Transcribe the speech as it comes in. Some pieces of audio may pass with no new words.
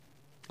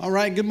All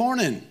right, good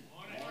morning.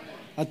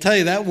 I'll tell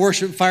you, that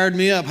worship fired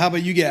me up. How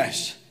about you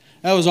guys?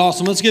 That was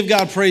awesome. Let's give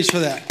God praise for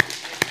that.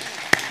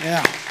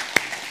 Yeah.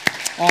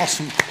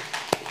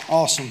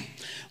 Awesome.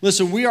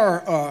 Listen, we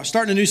are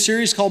starting a new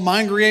series called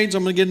Mind Grenades.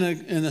 I'm going to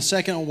get in a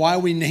second why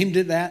we named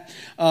it that.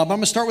 But I'm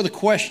going to start with a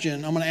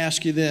question. I'm going to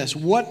ask you this.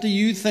 What do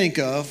you think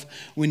of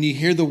when you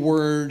hear the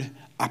word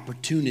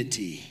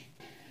opportunity?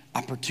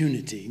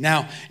 Opportunity.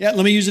 Now, let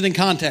me use it in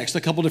context a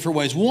couple different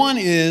ways. One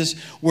is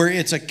where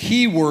it's a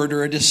keyword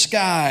or a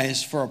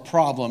disguise for a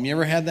problem. You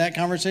ever had that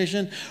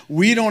conversation?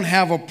 We don't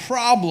have a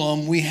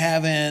problem, we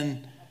have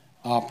an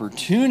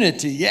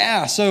opportunity.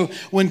 Yeah, so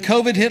when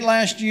COVID hit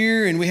last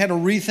year and we had to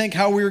rethink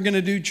how we were going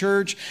to do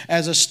church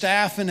as a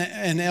staff and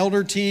an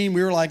elder team,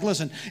 we were like,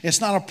 listen,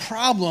 it's not a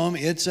problem,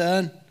 it's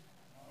an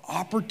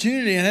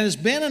opportunity, and it has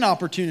been an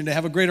opportunity to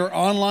have a greater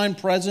online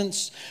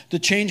presence, to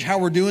change how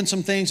we're doing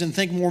some things and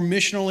think more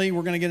missionally.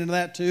 We're going to get into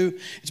that too.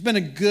 It's been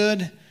a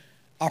good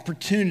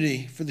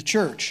opportunity for the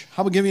church.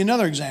 How about give you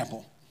another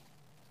example?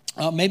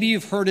 Maybe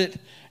you've heard it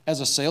as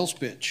a sales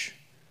pitch,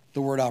 the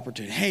word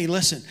opportunity. Hey,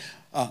 listen,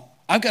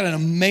 I've got an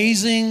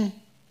amazing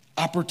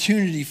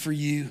opportunity for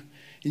you,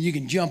 and you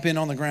can jump in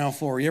on the ground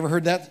floor. You ever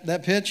heard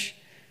that pitch?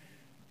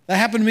 That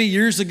happened to me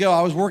years ago.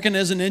 I was working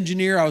as an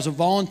engineer. I was a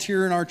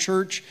volunteer in our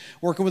church,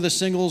 working with a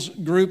singles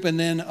group, and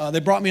then they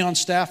brought me on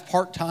staff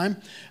part-time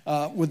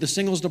with the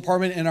singles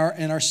department. And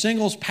our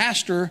singles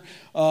pastor,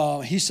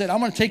 he said, I'm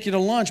going to take you to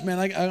lunch, man.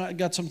 I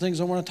got some things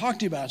I want to talk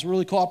to you about. It's a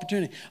really cool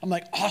opportunity. I'm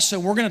like,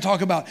 awesome. We're going to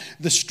talk about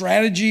the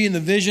strategy and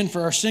the vision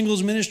for our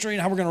singles ministry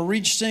and how we're going to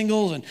reach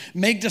singles and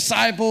make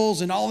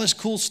disciples and all this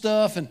cool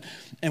stuff.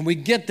 And we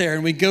get there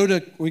and we go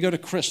to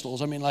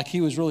Crystal's. I mean, like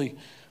he was really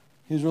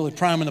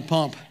priming the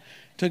pump.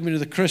 Took me to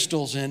the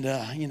Crystals and,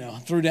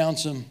 threw down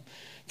some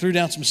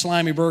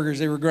slimy burgers.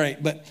 They were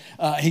great. But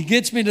he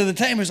gets me to the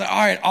table. He's like, all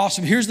right,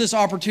 awesome. Here's this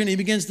opportunity. He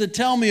begins to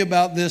tell me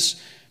about this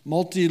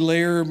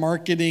multi-layer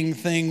marketing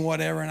thing,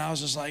 whatever. And I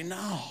was just like,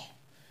 no,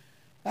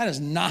 that is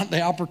not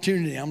the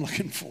opportunity I'm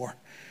looking for.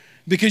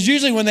 Because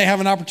usually when they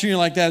have an opportunity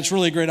like that, it's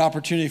really a great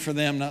opportunity for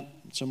them, not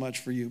so much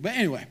for you. But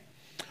anyway,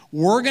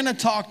 we're going to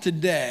talk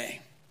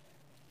today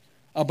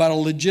about a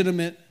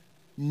legitimate,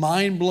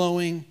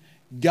 mind-blowing,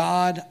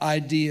 God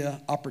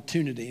idea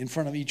opportunity in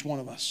front of each one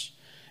of us,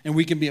 and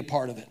we can be a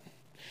part of it.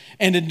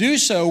 And to do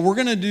so, we're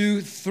going to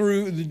do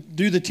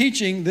the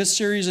teaching this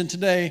series and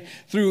today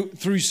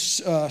through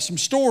some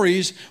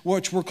stories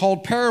which were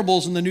called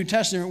parables in the New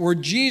Testament, where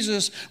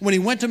Jesus, when he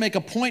went to make a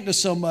point to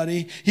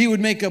somebody, he would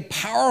make a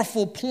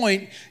powerful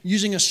point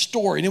using a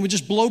story, and it would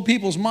just blow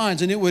people's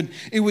minds, and it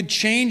would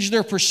change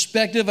their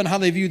perspective on how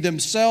they viewed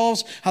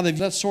themselves,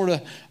 that's sort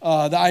of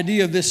the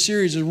idea of this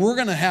series is we're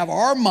going to have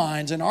our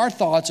minds and our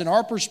thoughts and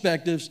our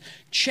perspectives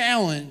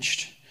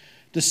challenged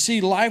to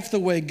see life the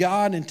way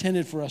God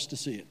intended for us to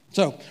see it.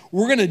 So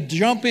we're going to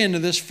jump into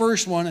this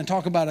first one and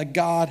talk about a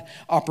God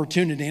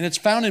opportunity. And it's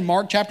found in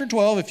Mark chapter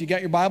 12. If you got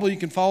your Bible, you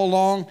can follow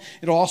along.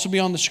 It'll also be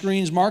on the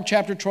screens. Mark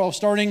chapter 12,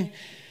 starting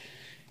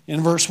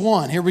in verse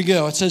 1. Here we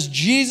go. It says,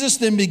 Jesus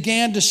then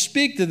began to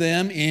speak to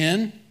them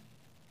in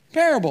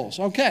parables.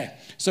 Okay,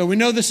 so we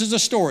know this is a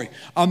story.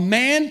 A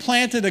man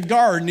planted a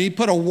garden. He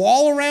put a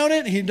wall around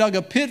it. He dug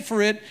a pit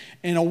for it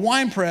and a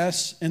wine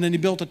press, and then he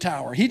built a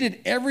tower. He did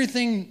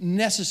everything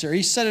necessary.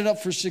 He set it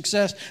up for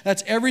success.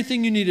 That's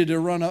everything you needed to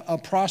run a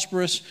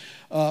prosperous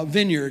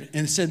vineyard.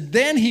 And said,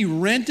 then he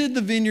rented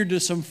the vineyard to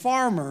some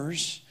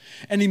farmers,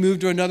 and he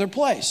moved to another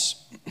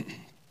place.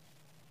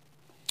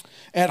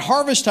 At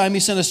harvest time, he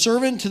sent a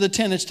servant to the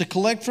tenants to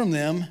collect from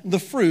them the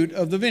fruit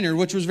of the vineyard,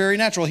 which was very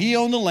natural. He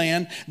owned the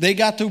land. They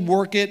got to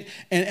work it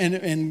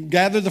and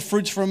gather the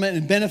fruits from it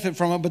and benefit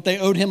from it, but they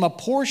owed him a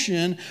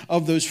portion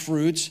of those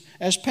fruits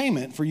as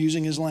payment for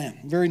using his land.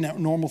 Very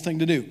normal thing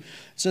to do. It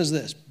says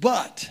this,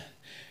 but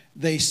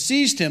they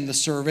seized him, the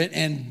servant,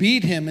 and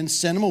beat him and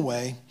sent him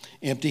away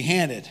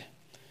empty-handed.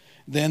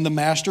 Then the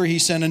master, he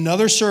sent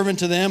another servant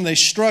to them. They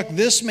struck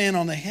this man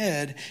on the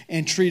head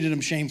and treated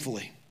him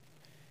shamefully.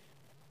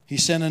 He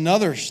sent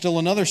still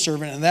another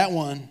servant, and that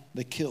one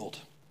they killed.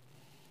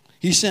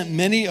 He sent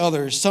many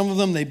others. Some of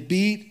them they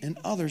beat, and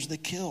others they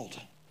killed.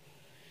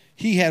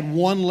 He had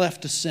one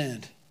left to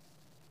send,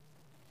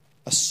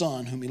 a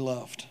son whom he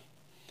loved.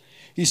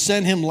 He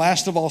sent him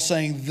last of all,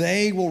 saying,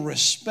 they will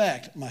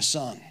respect my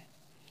son.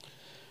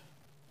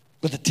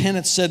 But the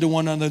tenants said to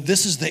one another,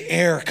 this is the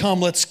heir. Come,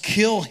 let's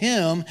kill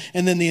him,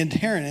 and then the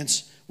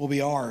inheritance will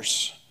be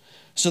ours.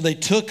 So they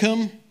took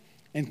him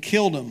and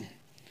killed him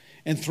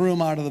and threw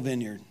him out of the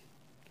vineyard.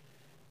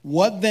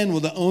 What then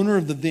will the owner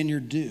of the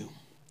vineyard do?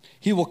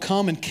 He will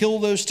come and kill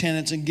those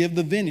tenants and give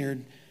the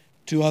vineyard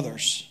to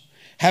others.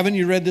 Haven't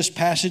you read this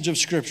passage of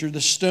Scripture?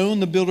 The stone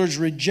the builders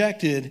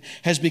rejected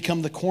has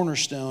become the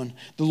cornerstone.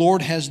 The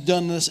Lord has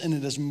done this, and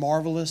it is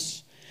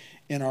marvelous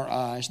in our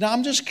eyes. Now,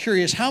 I'm just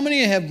curious, how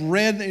many have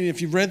read,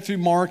 if you've read through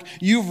Mark,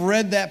 you've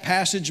read that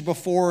passage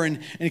before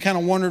and kind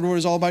of wondered what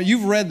it's all about?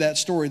 You've read that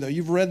story, though.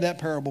 You've read that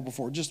parable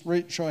before. Just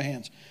show of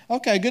hands.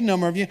 Okay, a good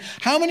number of you.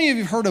 How many of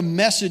you have heard a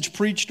message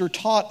preached or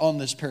taught on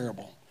this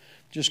parable?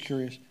 Just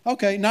curious.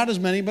 Okay, not as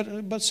many,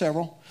 but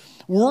several.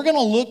 we're going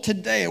to look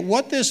today at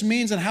what this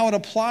means and how it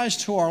applies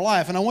to our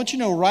life. And I want you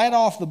to know right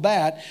off the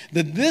bat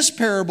that this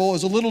parable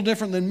is a little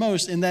different than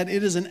most in that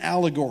it is an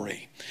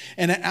allegory.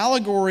 And an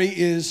allegory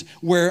is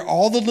where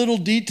all the little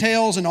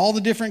details and all the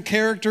different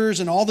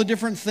characters and all the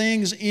different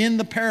things in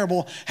the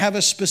parable have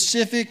a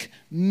specific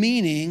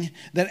meaning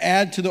that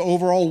add to the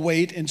overall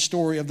weight and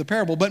story of the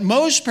parable. But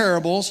most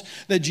parables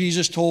that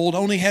Jesus told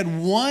only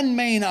had one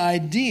main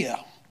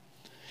idea.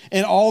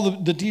 And all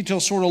the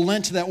details sort of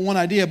lent to that one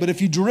idea. But if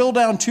you drill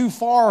down too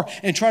far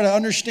and try to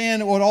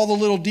understand what all the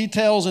little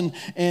details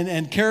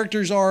and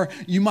characters are,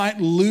 you might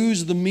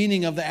lose the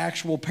meaning of the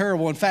actual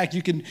parable. In fact,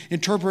 you can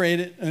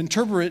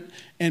interpret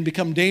and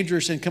become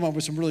dangerous and come up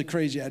with some really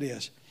crazy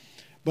ideas.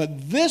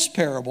 But this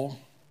parable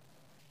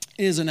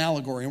is an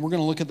allegory, and we're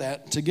going to look at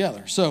that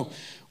together. So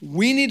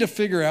we need to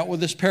figure out what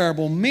this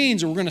parable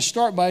means, and we're going to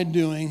start by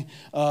doing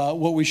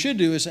what we should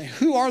do is say,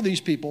 who are these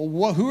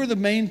people? Who are the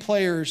main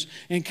players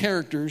and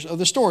characters of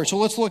the story? So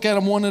let's look at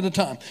them one at a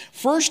time.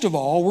 First of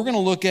all, we're going to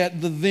look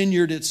at the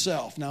vineyard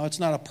itself. Now, it's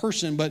not a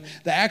person, but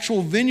the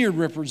actual vineyard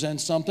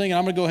represents something, and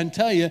I'm going to go ahead and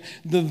tell you,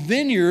 the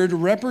vineyard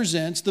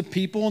represents the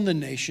people and the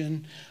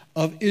nation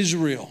of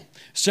Israel.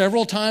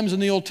 Several times in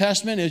the Old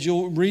Testament, as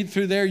you'll read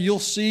through there, you'll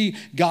see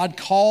God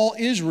call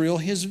Israel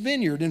his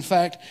vineyard. In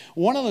fact,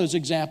 one of those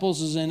examples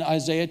is in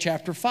Isaiah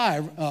chapter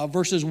 5.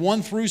 Verses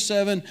 1 through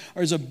 7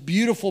 is a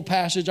beautiful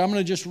passage. I'm going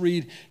to just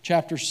read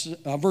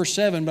verse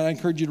 7, but I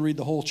encourage you to read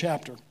the whole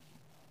chapter.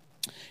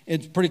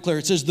 It's pretty clear.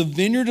 It says, "The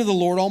vineyard of the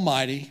Lord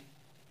Almighty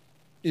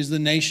is the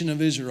nation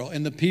of Israel,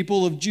 and the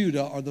people of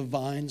Judah are the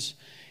vines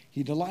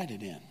he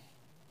delighted in."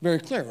 Very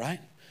clear, right?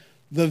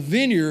 The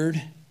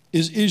vineyard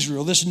is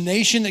Israel, this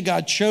nation that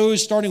God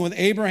chose, starting with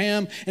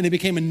Abraham, and they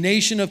became a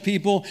nation of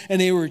people,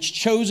 and they were his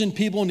chosen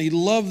people, and he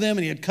loved them,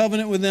 and he had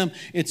covenant with them.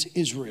 It's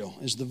Israel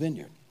is the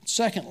vineyard.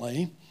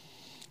 Secondly,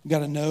 we've got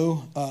to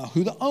know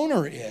who the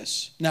owner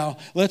is. Now,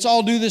 let's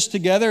all do this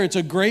together. It's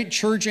a great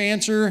church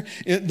answer.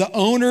 The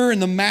owner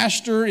and the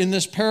master in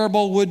this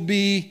parable would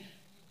be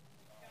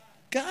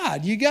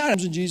God. You got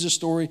it. In Jesus'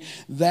 story,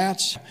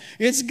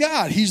 it's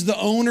God. He's the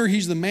owner,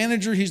 he's the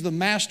manager, he's the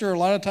master. A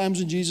lot of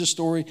times in Jesus'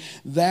 story,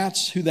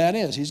 that's who that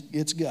is.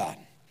 It's God.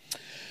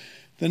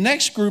 The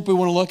next group we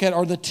want to look at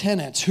are the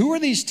tenants. Who are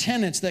these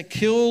tenants that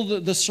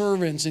killed the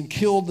servants and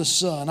killed the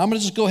son? I'm going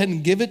to just go ahead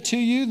and give it to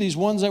you. These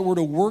ones that were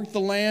to work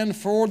the land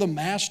for the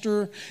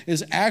master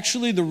is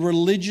actually the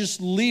religious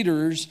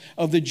leaders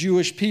of the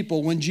Jewish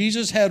people. When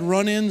Jesus had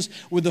run-ins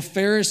with the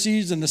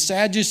Pharisees and the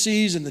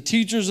Sadducees and the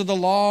teachers of the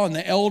law and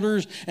the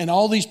elders and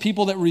all these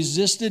people that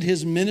resisted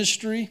his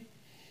ministry,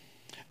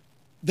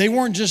 They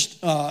weren't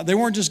just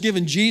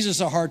giving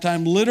Jesus a hard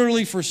time.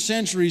 Literally for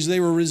centuries,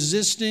 they were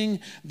resisting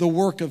the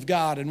work of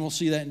God, and we'll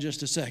see that in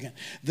just a second.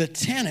 The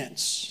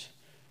tenants,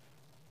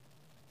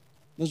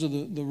 those are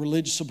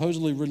the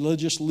supposedly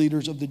religious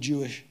leaders of the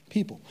Jewish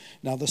people.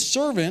 Now the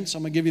servants,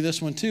 I'm going to give you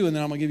this one too, and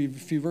then I'm going to give you a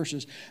few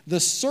verses.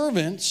 The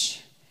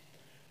servants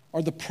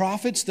are the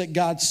prophets that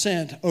God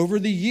sent over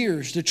the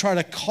years to try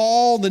to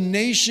call the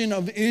nation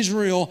of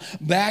Israel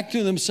back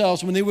to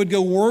themselves when they would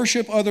go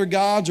worship other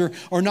gods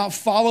or not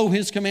follow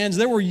his commands.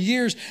 There were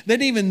years they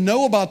didn't even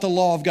know about the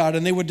law of God,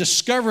 and they would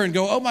discover and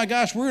go, oh my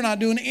gosh, we're not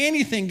doing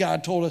anything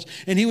God told us.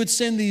 And he would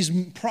send these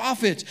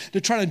prophets to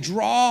try to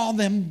draw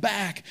them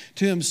back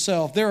to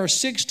himself. There are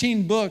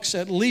 16 books,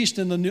 at least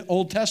in the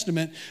Old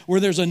Testament, where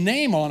there's a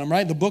name on them,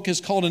 right? The book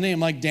is called a name,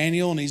 like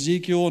Daniel and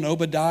Ezekiel and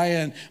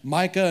Obadiah and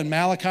Micah and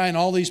Malachi and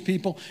all these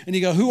people. And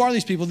you go, who are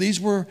these people? These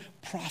were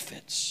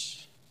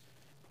prophets.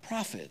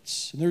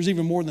 Prophets. And there's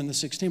even more than the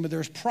 16, but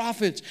there's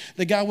prophets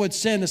that God would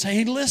send to say,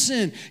 hey,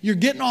 listen, you're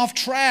getting off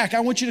track.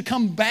 I want you to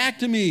come back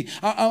to me.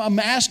 I'm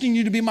asking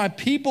you to be my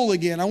people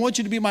again. I want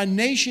you to be my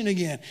nation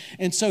again.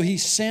 And so he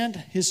sent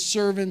his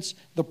servants,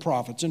 the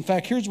prophets. In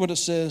fact, here's what it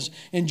says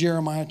in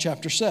Jeremiah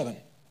chapter 7.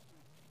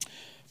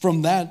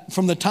 From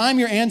the time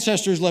your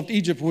ancestors left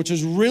Egypt, which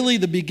is really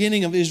the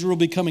beginning of Israel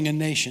becoming a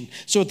nation.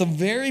 So at the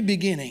very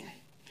beginning,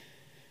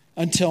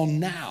 until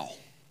now.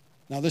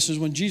 Now, this is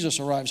when Jesus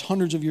arrives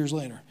hundreds of years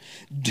later.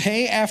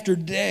 Day after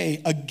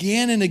day,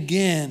 again and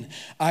again,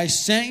 I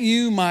sent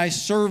you my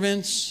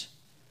servants,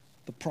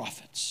 the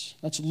prophets.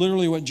 That's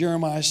literally what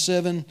Jeremiah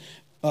 7,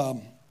 let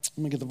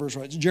me get the verse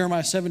right. It's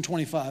Jeremiah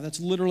 7:25. That's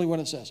literally what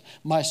it says.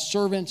 My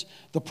servants,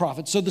 the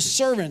prophets. So the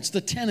servants,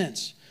 the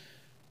tenants,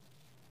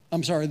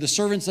 the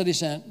servants that he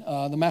sent,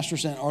 the master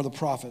sent, are the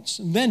prophets.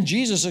 And then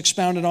Jesus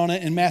expounded on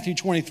it in Matthew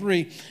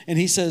 23, and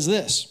he says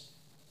this.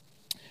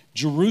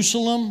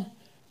 Jerusalem,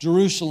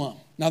 Jerusalem.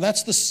 Now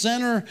that's the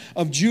center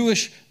of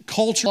Jewish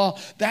culture.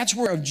 That's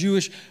where of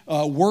Jewish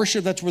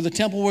worship. That's where the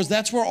temple was.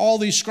 That's where all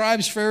these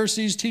scribes,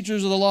 Pharisees,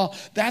 teachers of the law,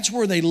 that's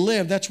where they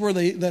lived. That's where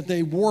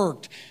they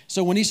worked.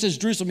 So when he says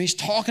Jerusalem, he's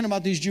talking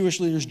about these Jewish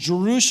leaders.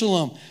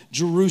 Jerusalem,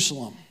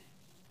 Jerusalem.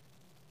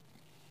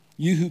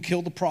 You who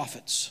killed the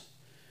prophets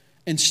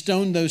and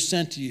stoned those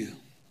sent to you.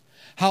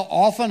 How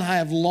often I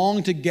have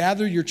longed to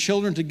gather your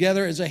children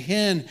together as a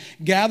hen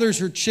gathers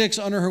her chicks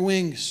under her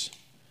wings.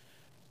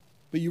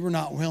 but you were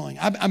not willing.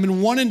 I've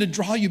been wanting to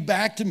draw you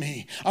back to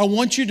me. I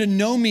want you to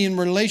know me in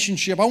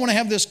relationship. I want to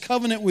have this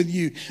covenant with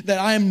you that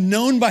I am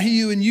known by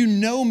you and you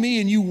know me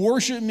and you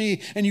worship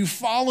me and you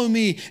follow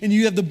me and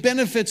you have the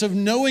benefits of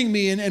knowing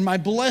me and my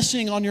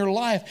blessing on your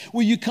life.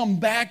 Will you come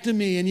back to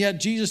me? And yet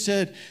Jesus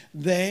said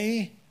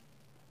they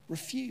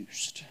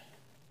refused.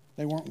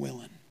 They weren't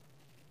willing.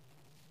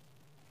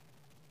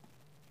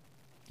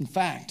 In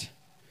fact,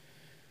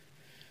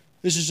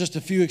 this is just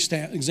a few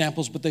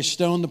examples, but they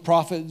stoned the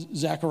prophet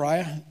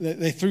Zechariah.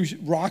 They threw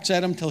rocks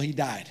at him till he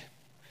died.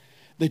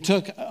 They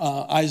took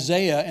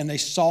Isaiah and they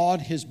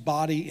sawed his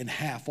body in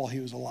half while he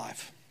was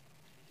alive.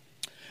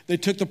 They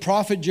took the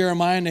prophet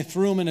Jeremiah and they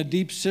threw him in a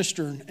deep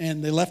cistern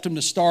and they left him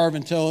to starve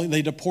until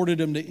they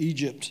deported him to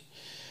Egypt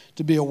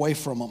to be away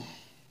from him.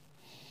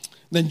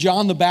 Then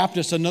John the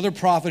Baptist, another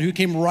prophet who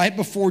came right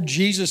before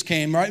Jesus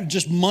came, right,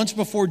 just months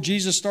before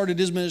Jesus started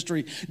his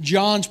ministry.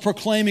 John's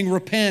proclaiming,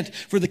 repent,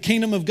 for the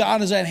kingdom of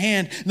God is at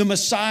hand. The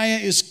Messiah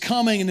is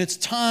coming, and it's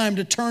time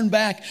to turn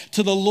back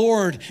to the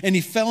Lord. And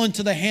he fell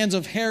into the hands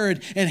of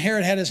Herod, and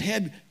Herod had his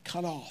head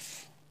cut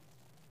off.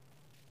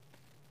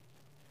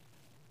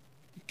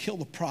 You kill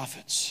the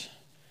prophets,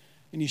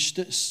 and you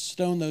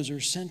stone those who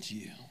are sent to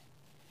you.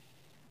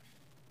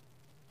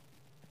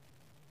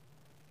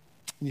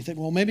 And you think,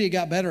 well, maybe it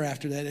got better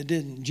after that. It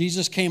didn't.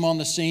 Jesus came on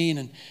the scene,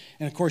 and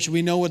of course,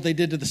 we know what they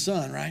did to the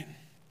Son, right?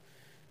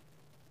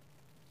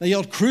 They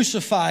yelled,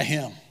 crucify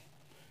him.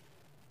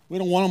 We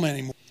don't want him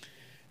anymore.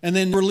 And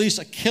then release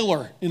a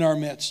killer in our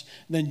midst.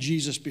 Then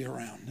Jesus be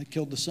around. They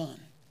killed the Son.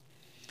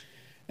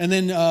 And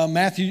then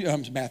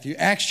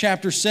Acts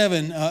chapter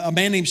 7, a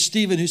man named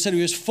Stephen who said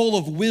he was full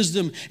of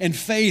wisdom and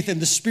faith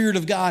and the Spirit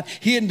of God.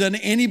 He hadn't done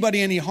anybody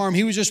any harm.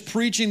 He was just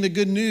preaching the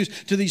good news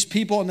to these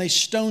people, and they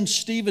stoned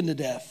Stephen to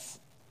death.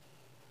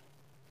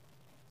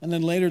 And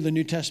then later the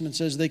New Testament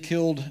says they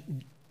killed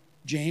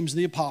James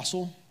the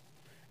apostle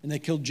and they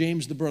killed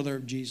James the brother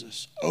of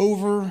Jesus.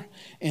 Over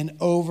and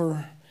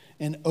over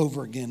and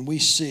over again we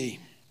see,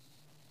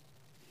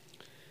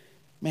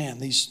 man,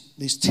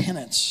 these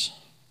tenants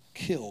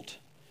killed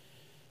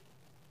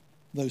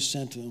those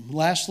sent to them.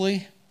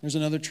 Lastly, there's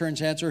another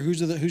church answer. Who's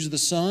the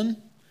Son?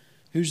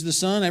 Who's the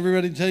Son?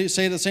 Everybody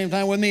say it at the same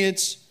time with me.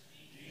 It's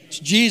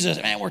Jesus.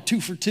 Man, we're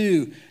 2 for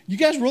 2. You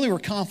guys really were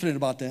confident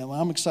about that.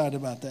 Well, I'm excited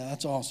about that.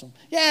 That's awesome.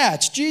 Yeah,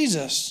 it's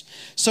Jesus.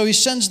 So he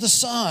sends the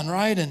Son,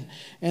 right?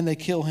 And they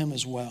kill him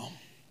as well.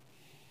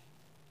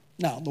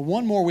 Now, the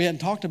one more we hadn't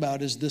talked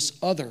about is this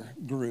other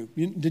group.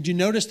 Did you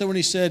notice that when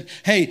he said,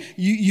 hey,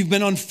 you've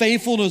been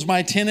unfaithful to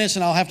my tenants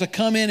and I'll have to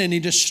come in, and he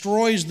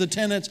destroys the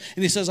tenants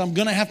and he says, I'm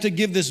going to have to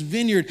give this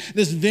vineyard.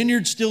 This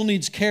vineyard still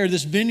needs care.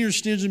 This vineyard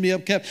still needs to be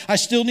upkept. I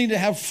still need to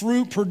have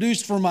fruit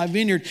produced for my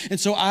vineyard. And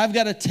so I've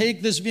got to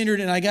take this vineyard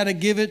and I got to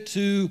give it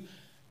to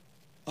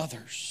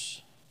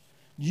others.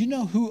 Do you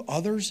know who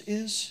others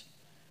is?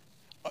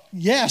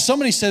 Yeah,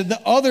 somebody said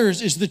the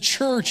others is the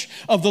church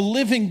of the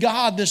living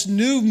God, this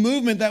new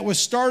movement that was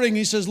starting.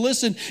 He says,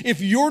 listen,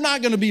 if you're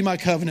not going to be my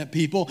covenant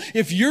people,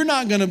 if you're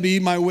not going to be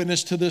my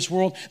witness to this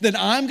world, then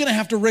I'm going to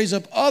have to raise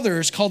up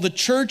others called the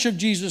Church of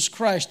Jesus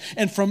Christ.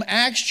 And from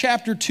Acts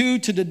chapter 2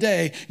 to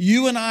today,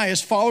 you and I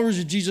as followers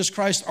of Jesus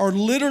Christ are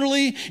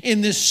literally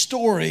in this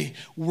story,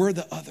 we're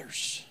the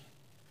others.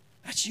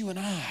 That's you and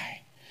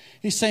I.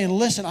 He's saying,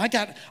 listen, I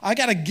got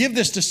to give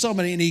this to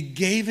somebody, and he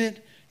gave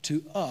it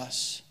to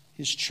us.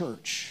 His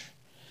church.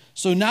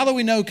 So now that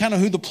we know kind of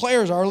who the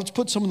players are, let's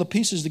put some of the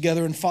pieces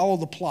together and follow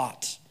the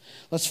plot.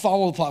 Let's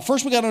follow the plot.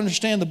 First, we got to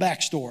understand the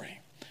backstory.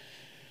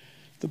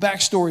 The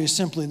backstory is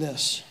simply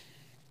this.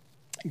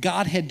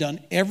 God had done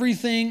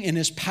everything in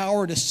his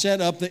power to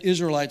set up the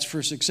Israelites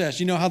for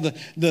success. You know how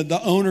the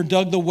owner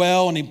dug the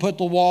well and he put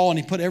the wall and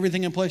he put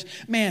everything in place?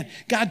 Man,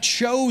 God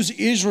chose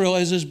Israel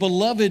as his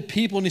beloved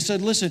people, and he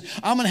said, listen,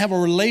 I'm going to have a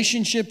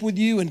relationship with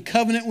you and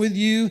covenant with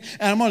you,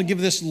 and I'm going to give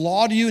this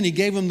law to you. And he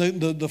gave them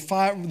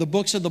the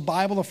books of the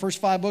Bible, the first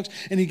 5 books,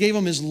 and he gave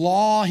them his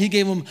law. He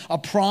gave them a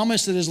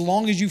promise that as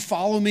long as you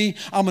follow me,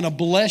 I'm going to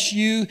bless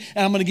you,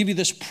 and I'm going to give you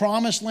this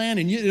promised land,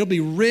 and it'll be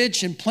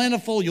rich and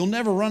plentiful. You'll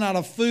never run out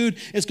of food.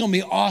 It's going to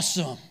be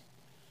awesome.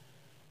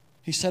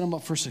 He set them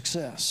up for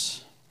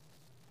success.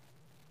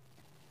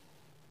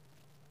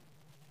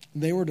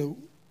 They were to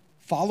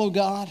follow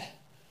God,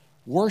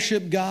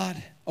 worship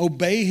God,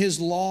 obey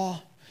his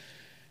law.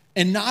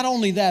 And not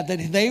only that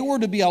they were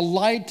to be a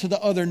light to the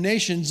other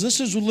nations. This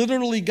is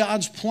literally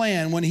God's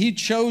plan. When he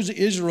chose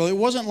Israel, it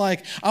wasn't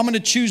like, I'm going to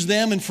choose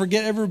them and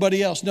forget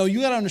everybody else. No,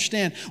 you got to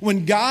understand,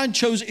 when God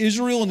chose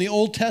Israel in the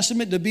Old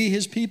Testament to be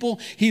his people,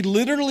 he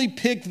literally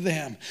picked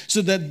them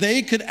so that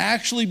they could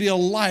actually be a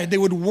light. They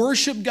would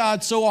worship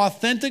God so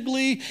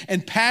authentically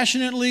and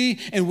passionately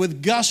and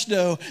with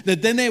gusto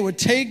that then they would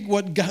take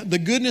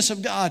the goodness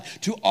of God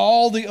to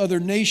all the other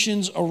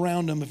nations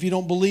around them. If you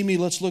don't believe me,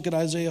 let's look at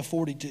Isaiah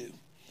 42.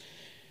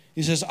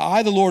 He says,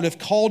 I, the Lord, have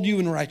called you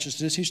in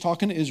righteousness. He's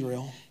talking to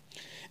Israel.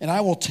 And I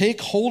will take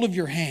hold of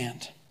your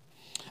hand.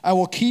 I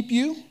will keep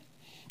you,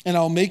 and I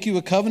will make you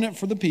a covenant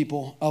for the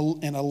people,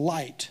 and a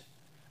light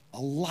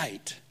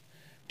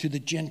to the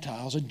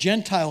Gentiles. A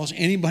Gentile is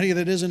anybody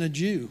that isn't a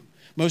Jew.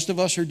 Most of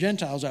us are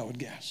Gentiles, I would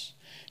guess.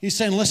 He's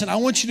saying, listen, I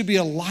want you to be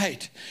a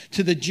light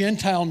to the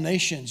Gentile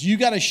nations. You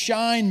got to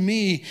shine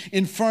me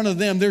in front of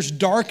them. There's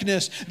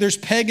darkness, there's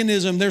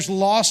paganism, there's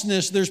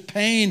lostness, there's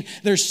pain,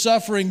 there's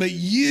suffering, but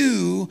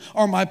you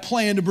are my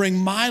plan to bring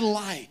my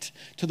light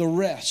to the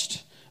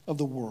rest of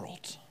the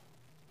world.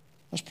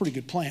 That's a pretty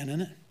good plan,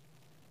 isn't it?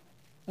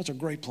 That's a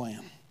great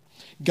plan.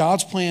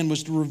 God's plan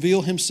was to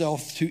reveal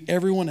himself to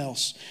everyone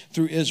else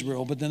through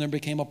Israel, but then there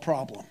became a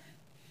problem.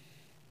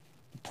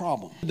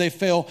 They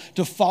failed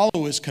to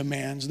follow his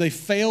commands. They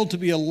failed to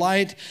be a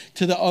light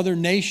to the other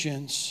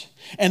nations.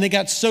 And they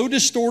got so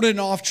distorted and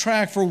off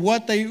track for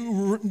what they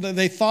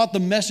thought the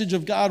message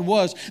of God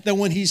was, that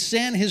when he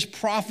sent his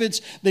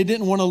prophets, they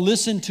didn't want to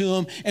listen to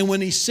him. And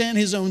when he sent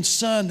his own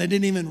son, they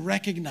didn't even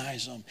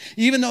recognize him.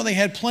 Even though they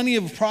had plenty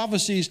of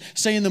prophecies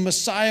saying the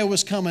Messiah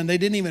was coming, they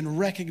didn't even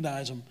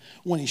recognize him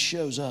when he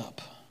shows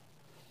up.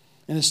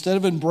 And instead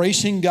of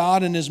embracing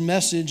God and his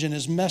message and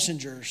his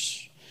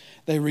messengers,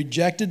 they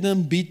rejected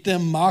them, beat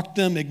them, mocked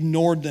them,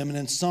 ignored them, and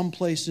in some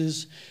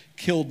places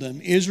killed them.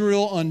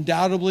 Israel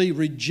undoubtedly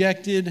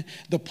rejected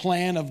the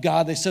plan of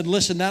God. They said,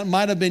 listen, that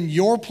might have been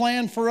your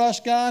plan for us,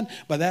 God,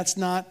 but that's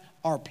not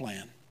our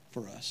plan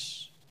for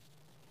us.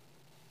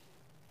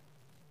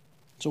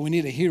 So we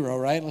need a hero,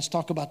 right? Let's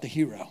talk about the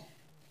hero.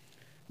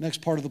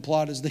 Next part of the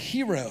plot is the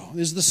hero,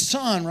 is the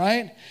son,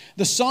 right?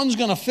 The son's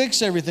going to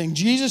fix everything.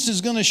 Jesus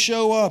is going to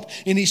show up,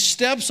 and he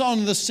steps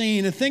onto the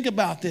scene. And think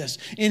about this.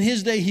 In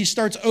his day, he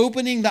starts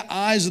opening the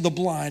eyes of the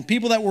blind.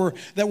 People that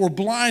were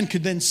blind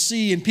could then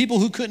see, and people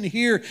who couldn't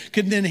hear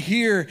could then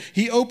hear.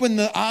 He opened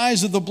the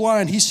eyes of the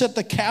blind. He set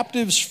the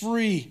captives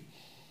free.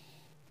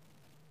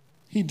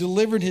 He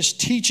delivered his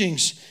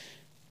teachings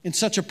in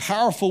such a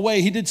powerful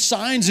way. He did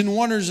signs and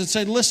wonders and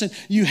said, listen,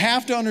 you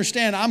have to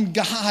understand, I'm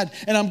God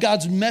and I'm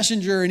God's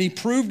messenger. And he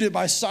proved it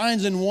by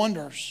signs and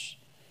wonders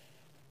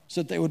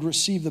so that they would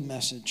receive the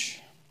message.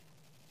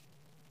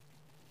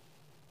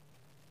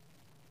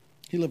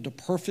 He lived a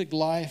perfect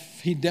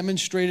life. He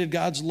demonstrated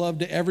God's love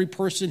to every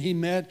person he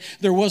met.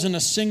 There wasn't a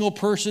single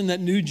person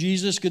that knew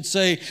Jesus could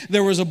say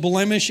there was a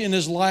blemish in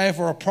his life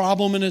or a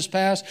problem in his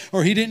past,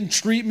 or he didn't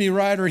treat me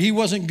right, or he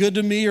wasn't good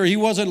to me, or he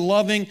wasn't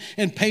loving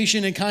and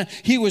patient and kind.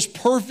 He was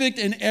perfect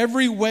in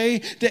every way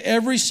to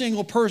every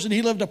single person.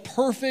 He lived a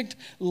perfect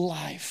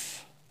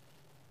life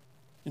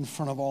in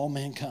front of all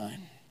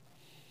mankind.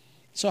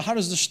 So how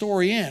does the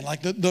story end?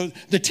 Like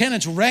the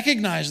tenants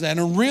recognize that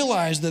and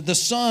realize that the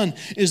Son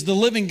is the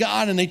living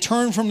God, and they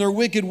turn from their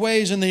wicked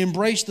ways and they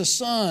embrace the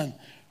Son,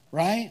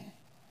 right?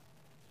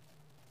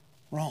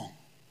 Wrong.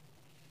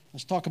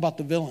 Let's talk about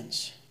the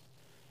villains.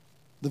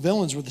 The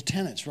villains were the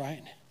tenants,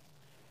 right?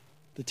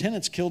 The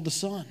tenants killed the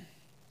Son,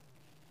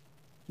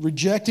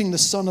 rejecting the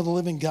Son of the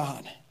living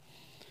God.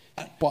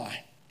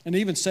 Why? And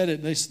they even said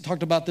it, they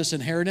talked about this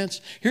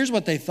inheritance. Here's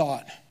what they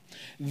thought.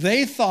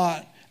 They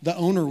thought the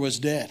owner was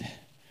dead.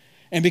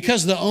 And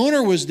because the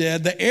owner was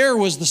dead, the heir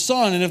was the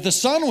son. And if the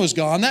son was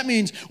gone, that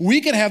means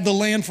we could have the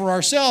land for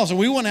ourselves. And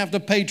we wouldn't have to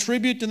pay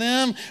tribute to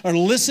them or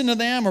listen to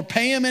them or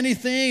pay them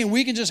anything. And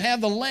we can just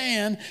have the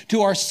land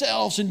to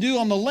ourselves and do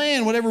on the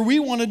land whatever we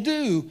want to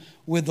do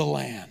with the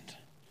land.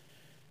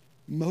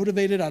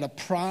 Motivated out of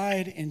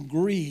pride and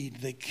greed,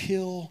 they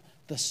kill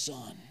the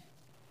son.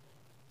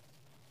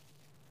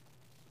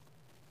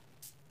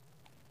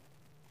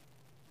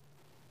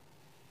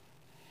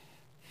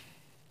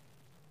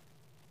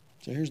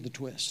 So here's the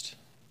twist.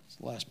 It's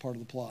the last part of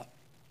the plot.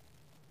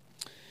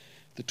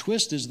 The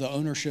twist is the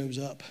owner shows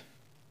up.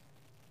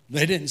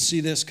 They didn't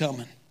see this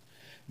coming.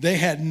 They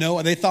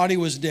thought he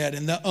was dead.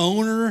 And the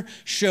owner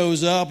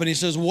shows up and he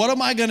says, what am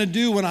I going to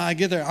do when I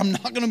get there? I'm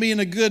not going to be in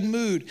a good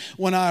mood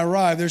when I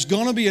arrive. There's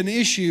going to be an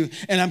issue,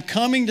 and I'm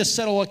coming to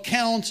settle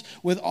accounts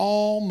with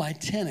all my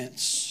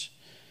tenants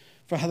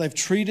for how they've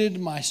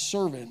treated my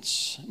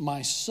servants,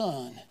 my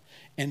son,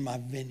 and my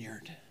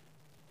vineyard.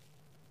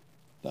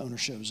 The owner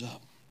shows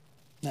up.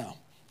 Now,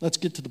 let's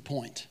get to the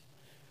point,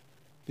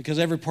 because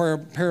every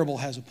parable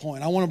has a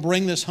point. I want to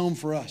bring this home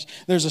for us.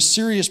 There's a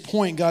serious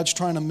point God's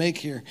trying to make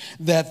here,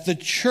 that the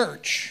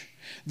church,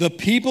 the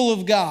people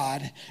of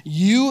God,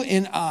 you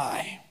and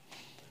I,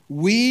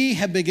 we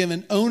have been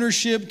given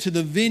ownership to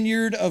the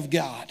vineyard of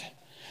God.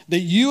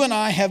 That you and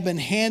I have been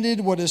handed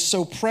what is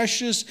so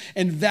precious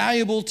and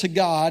valuable to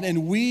God,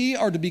 and we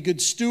are to be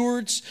good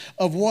stewards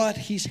of what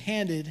he's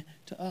handed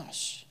to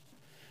us.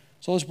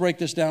 So let's break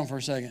this down for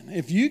a second.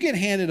 If you get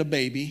handed a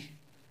baby,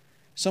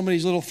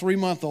 somebody's little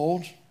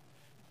 3-month-old,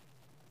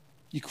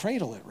 you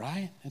cradle it,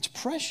 right? It's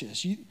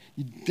precious. You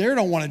dare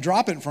don't want to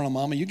drop it in front of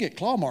mama. You get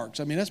claw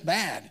marks. I mean, that's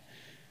bad.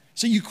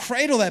 So you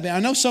cradle that baby. I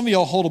know some of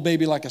y'all hold a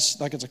baby like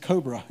it's a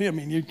cobra. I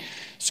mean, you're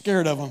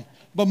scared of them.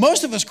 But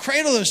most of us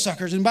cradle those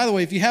suckers. And by the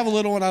way, if you have a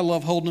little one, I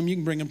love holding them. You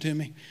can bring them to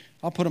me.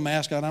 I'll put a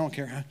mask on. I don't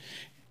care.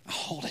 I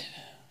hold it.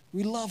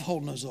 We love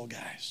holding those little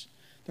guys.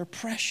 They're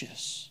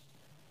precious.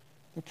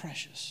 They're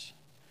precious.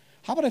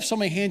 How about if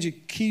somebody hands you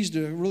keys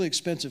to a really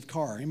expensive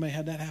car? Anybody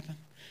had that happen?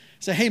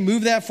 Say, hey,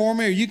 move that for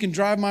me, or you can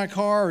drive my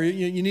car, or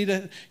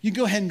you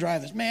go ahead and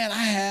drive this. Man,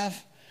 I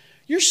have.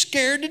 You're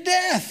scared to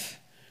death.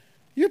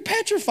 You're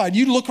petrified.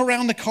 You look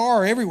around the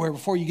car everywhere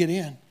before you get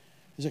in.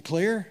 Is it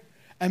clear?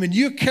 I mean,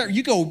 you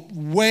go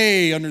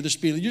way under the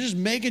speed limit. You're just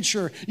making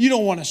sure you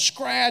don't want to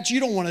scratch, you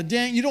don't want to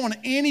dent, you don't want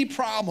any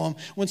problem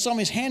when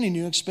somebody's handing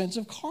you an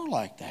expensive car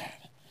like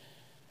that.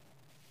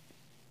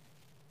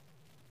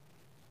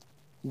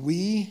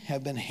 We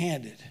have been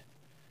handed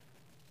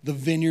the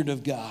vineyard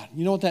of God.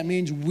 You know what that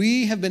means?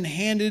 We have been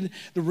handed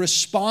the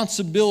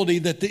responsibility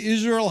that the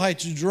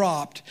Israelites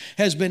dropped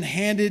has been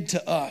handed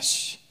to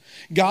us.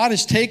 God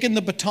has taken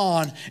the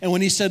baton, and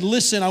when he said,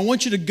 listen, I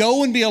want you to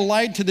go and be a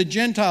light to the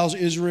Gentiles,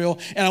 Israel,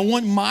 and I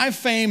want my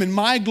fame and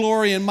my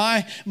glory and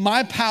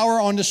my power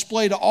on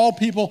display to all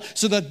people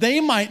so that they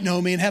might know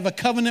me and have a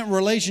covenant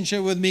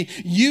relationship with me.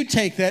 You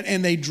take that,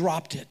 and they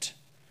dropped it.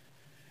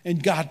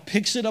 And God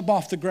picks it up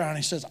off the ground.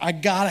 He says, I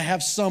got to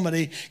have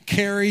somebody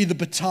carry the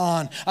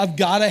baton. I've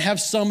got to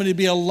have somebody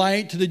be a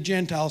light to the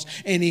Gentiles.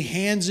 And he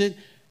hands it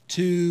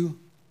to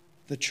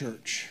the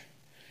church.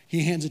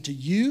 He hands it to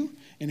you,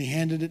 and he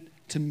handed it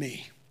to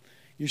me.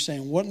 You're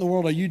saying, what in the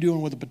world are you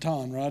doing with a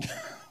baton, Rod?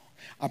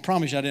 I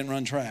promise you I didn't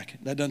run track.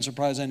 That doesn't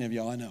surprise any of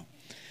y'all, I know.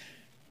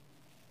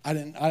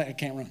 I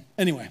can't run.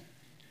 Anyway,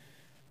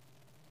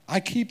 I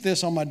keep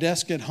this on my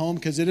desk at home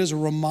because it is a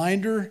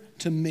reminder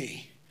to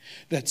me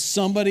that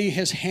somebody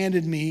has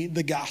handed me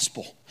the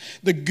gospel.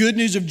 The good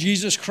news of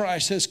Jesus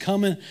Christ has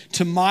come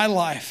into my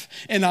life,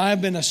 and I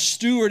have been a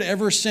steward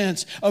ever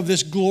since of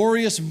this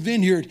glorious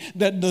vineyard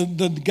that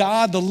the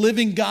God, the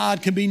living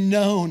God, can be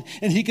known,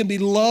 and he can be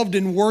loved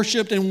and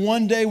worshiped, and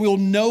one day we'll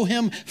know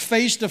him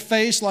face to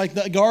face like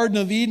the Garden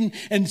of Eden,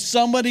 and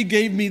somebody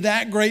gave me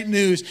that great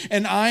news,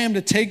 and I am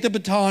to take the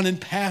baton and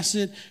pass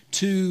it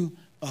to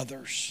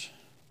others.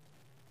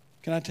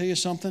 Can I tell you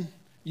something?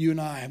 You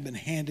and I have been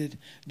handed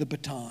the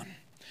baton.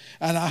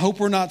 And I hope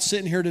we're not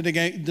sitting here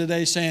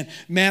today saying,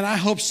 man, I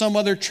hope some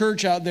other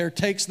church out there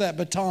takes that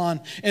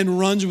baton and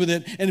runs with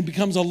it and it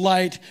becomes a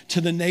light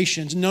to the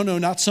nations. No,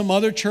 not some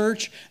other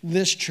church,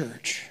 this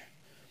church.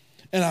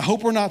 And I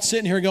hope we're not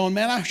sitting here going,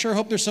 man, I sure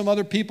hope there's some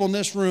other people in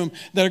this room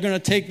that are going to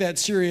take that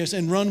serious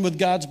and run with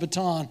God's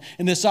baton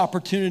and this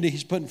opportunity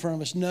he's put in front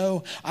of us.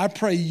 No, I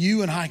pray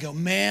you and I go,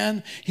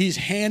 man, he's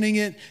handing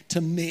it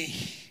to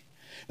me.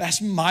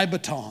 That's my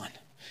baton.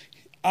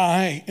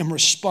 I am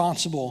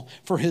responsible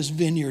for his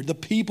vineyard. The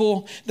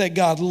people that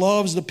God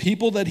loves, the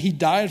people that he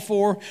died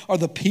for, are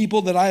the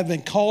people that I have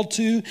been called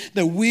to,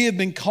 that we have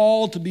been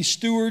called to be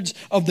stewards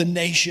of the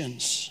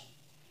nations.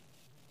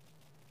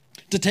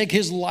 To take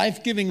his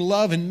life-giving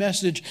love and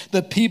message,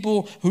 the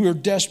people who are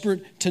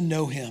desperate to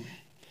know him.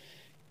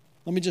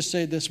 Let me just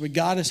say it this way.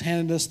 God has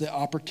handed us the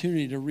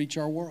opportunity to reach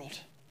our world.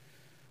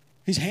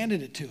 He's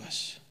handed it to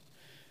us.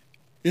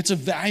 It's a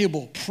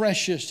valuable,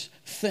 precious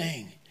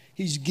thing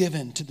he's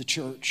given to the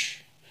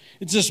church.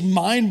 It's this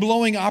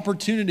mind-blowing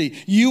opportunity.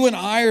 You and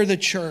I are the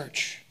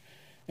church,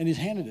 and he's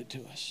handed it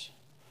to us.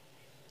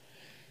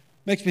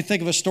 Makes me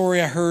think of a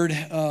story I heard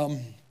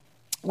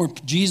where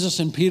Jesus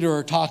and Peter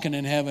are talking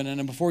in heaven.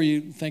 And before you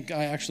think,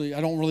 I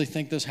don't really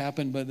think this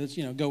happened, but it's,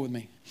 go with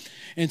me.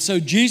 And so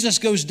Jesus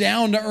goes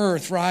down to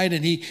earth, right?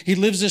 And he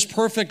lives this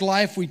perfect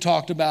life we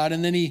talked about.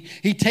 And then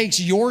he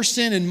takes your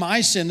sin and my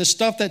sin, the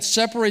stuff that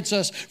separates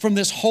us from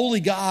this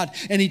holy God,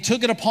 and he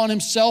took it upon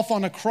himself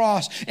on a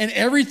cross. And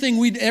everything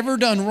we'd ever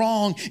done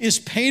wrong is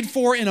paid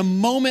for in a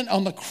moment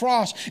on the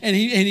cross. And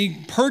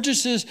he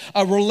purchases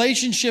a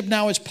relationship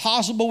now as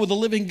possible with the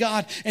living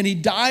God. And he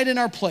died in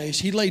our place.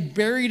 He lay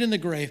buried in the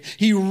grave.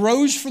 He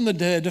rose from the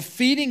dead,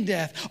 defeating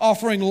death,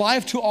 offering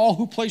life to all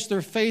who place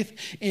their faith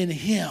in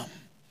him.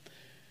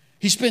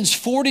 He spends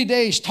 40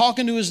 days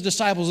talking to his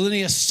disciples, and then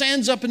he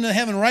ascends up into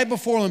heaven right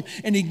before them,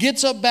 and he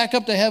gets back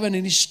up to heaven,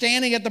 and he's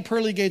standing at the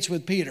pearly gates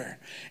with Peter.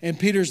 And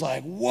Peter's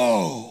like,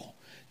 whoa,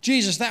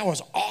 Jesus, that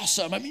was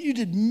awesome. I mean, you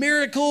did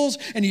miracles,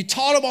 and you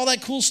taught them all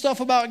that cool stuff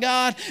about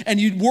God,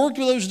 and you worked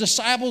with those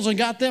disciples and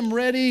got them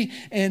ready,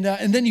 and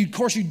then, you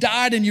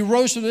died, and you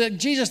rose from the dead.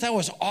 Jesus, that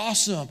was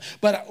awesome.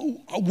 But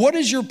what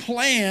is your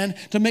plan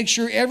to make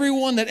sure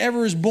everyone that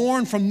ever is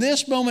born from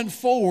this moment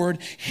forward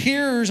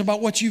hears about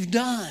what you've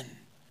done?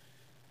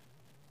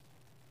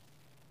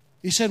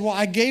 He said, well,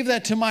 I gave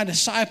that to my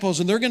disciples,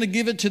 and they're going to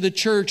give it to the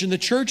church, and the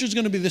church is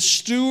going to be the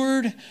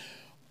steward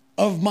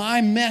of my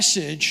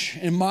message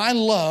and my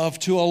love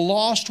to a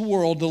lost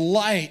world, the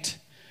light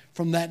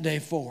from that day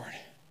forward.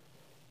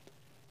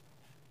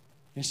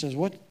 He says,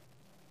 what?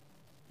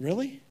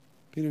 Really?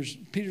 Peter's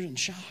in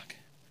shock.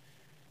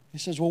 He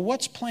says, well,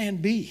 what's plan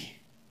B?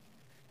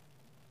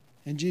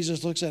 And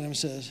Jesus looks at him and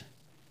says,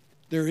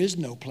 there is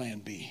no plan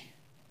B.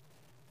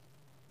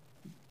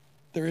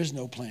 There is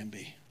no plan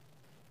B.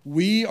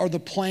 We are the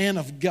plan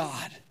of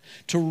God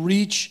to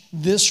reach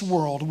this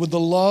world with the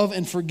love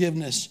and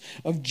forgiveness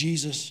of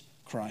Jesus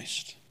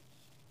Christ.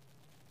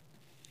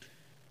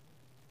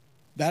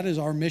 That is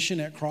our mission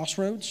at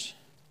Crossroads.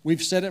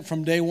 We've said it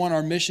from day one.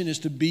 Our mission is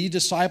to be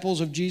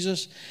disciples of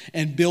Jesus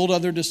and build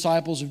other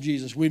disciples of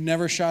Jesus. We've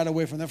never shied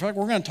away from that. In fact,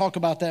 we're going to talk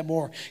about that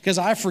more because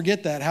I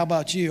forget that. How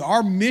about you?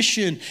 Our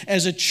mission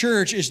as a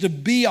church is to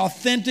be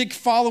authentic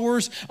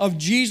followers of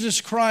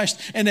Jesus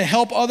Christ and to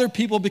help other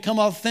people become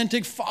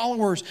authentic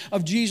followers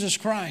of Jesus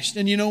Christ.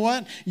 And you know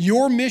what?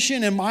 Your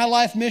mission and my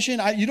life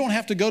mission, you don't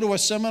have to go to a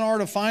seminar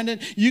to find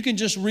it. You can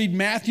just read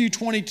Matthew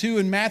 22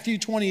 and Matthew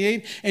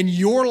 28, and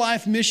your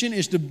life mission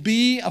is to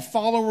be a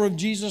follower of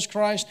Jesus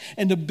Christ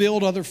and to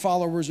build other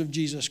followers of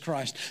Jesus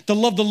Christ. To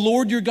love the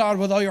Lord your God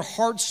with all your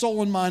heart,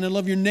 soul, and mind, and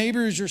love your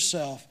neighbor as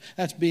yourself.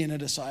 That's being a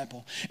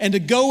disciple. And to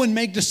go and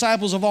make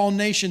disciples of all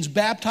nations,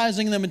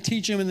 baptizing them and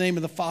teaching them in the name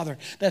of the Father.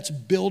 That's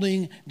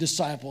building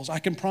disciples. I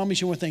can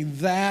promise you one thing.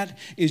 That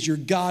is your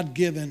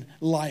God-given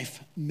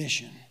life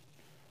mission.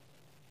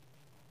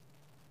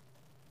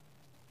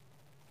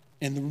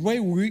 And the way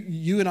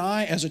you and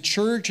I as a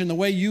church and the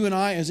way you and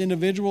I as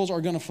individuals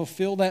are going to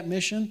fulfill that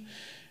mission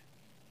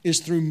is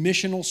through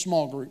missional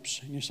small groups.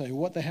 And you say,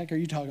 what the heck are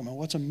you talking about?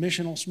 What's a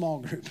missional small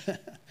group?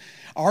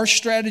 Our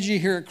strategy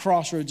here at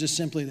Crossroads is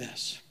simply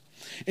this,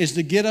 is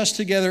to get us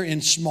together in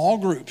small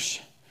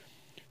groups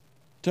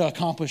to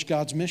accomplish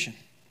God's mission.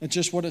 It's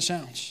just what it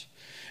sounds.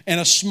 And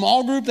a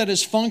small group that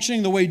is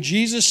functioning the way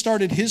Jesus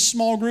started his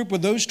small group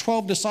with those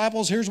 12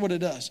 disciples, here's what it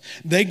does.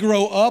 They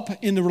grow up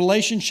in the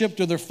relationship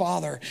to their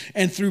Father.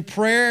 And through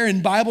prayer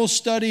and Bible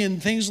study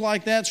and things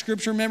like that,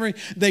 scripture memory,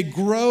 they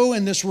grow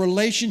in this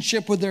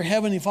relationship with their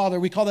Heavenly Father.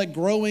 We call that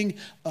growing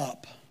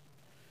up.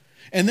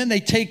 And then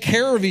they take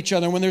care of each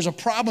other. When there's a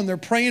problem, they're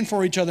praying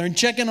for each other and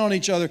checking on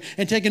each other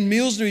and taking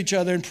meals to each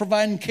other and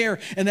providing care.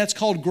 And that's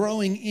called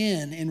growing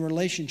in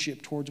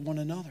relationship towards one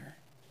another.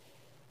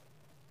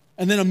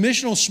 And then a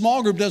missional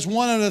small group does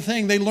one other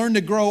thing. They learn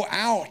to grow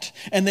out,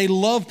 and they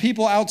love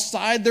people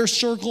outside their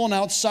circle and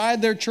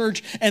outside their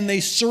church, and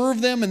they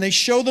serve them, and they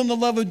show them the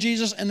love of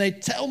Jesus, and they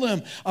tell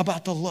them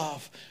about the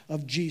love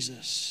of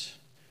Jesus.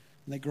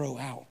 And they grow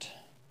out.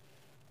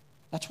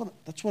 That's what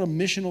a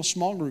missional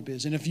small group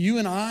is. And if you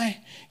and I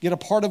get a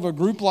part of a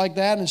group like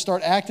that and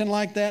start acting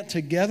like that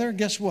together,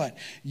 guess what?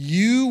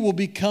 You will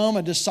become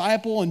a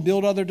disciple and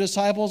build other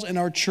disciples, and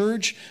our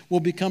church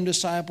will become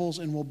disciples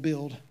and will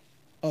build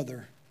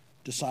other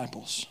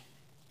disciples.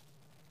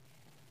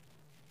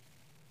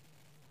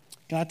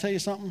 Can I tell you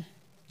something?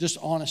 Just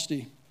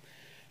honesty.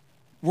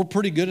 We're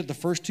pretty good at the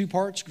first two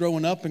parts,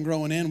 growing up and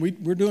growing in.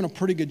 We're doing a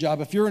pretty good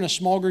job. If you're in a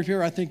small group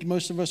here, I think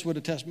most of us would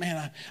attest,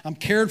 man, I'm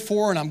cared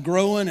for and I'm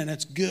growing and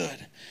it's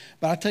good.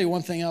 But I'll tell you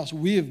one thing else.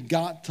 We have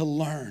got to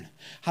learn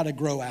how to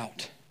grow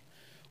out.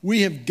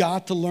 We have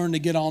got to learn to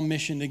get on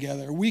mission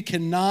together. We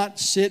cannot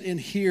sit in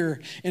here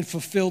and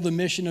fulfill the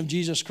mission of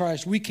Jesus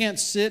Christ. We can't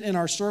sit in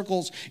our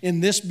circles in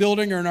this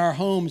building or in our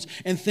homes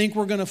and think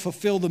we're going to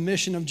fulfill the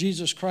mission of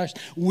Jesus Christ.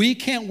 We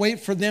can't wait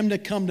for them to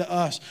come to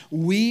us.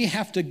 We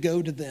have to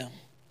go to them.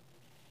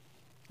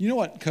 You know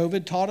what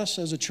COVID taught us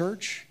as a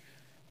church?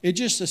 It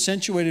just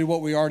accentuated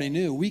what we already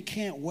knew. We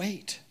can't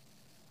wait.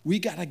 We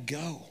got to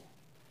go.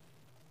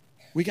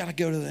 We got to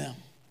go to them.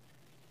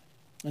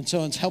 And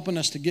so it's helping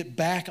us to get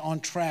back on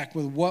track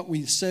with what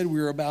we said we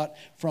were about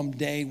from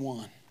day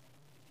one.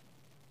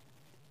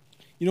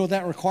 You know what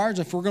that requires?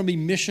 If we're going to be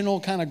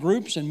missional kind of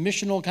groups and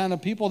missional kind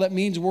of people, that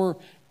means we're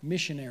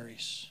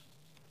missionaries.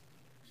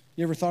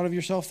 You ever thought of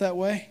yourself that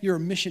way? You're a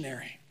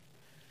missionary.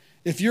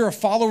 If you're a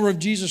follower of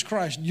Jesus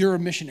Christ, you're a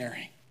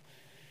missionary.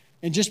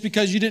 And just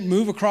because you didn't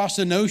move across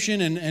the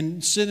ocean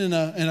and sit in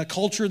a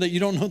culture that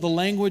you don't know the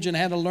language and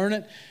had to learn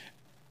it,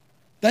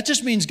 that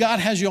just means God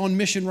has you on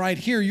mission right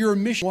here. You're a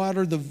missionary.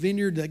 Water the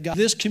vineyard that God,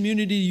 this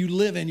community you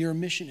live in, you're a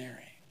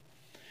missionary.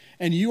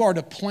 And you are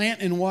to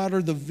plant and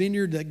water the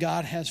vineyard that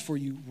God has for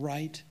you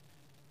right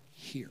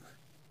here.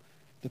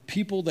 The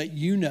people that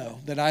you know,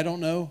 that I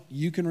don't know,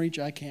 you can reach,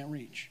 I can't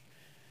reach.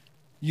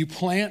 You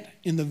plant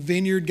in the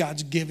vineyard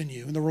God's given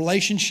you, in the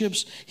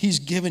relationships he's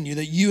given you,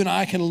 that you and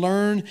I can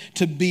learn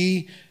to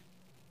be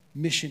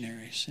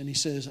missionaries. And he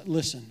says,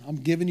 listen, I'm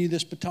giving you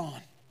this baton.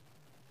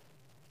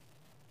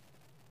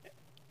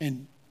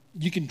 And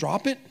you can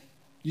drop it.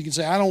 You can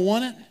say, I don't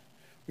want it.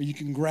 Or you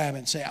can grab it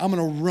and say, I'm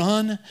going to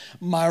run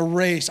my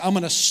race. I'm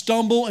going to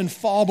stumble and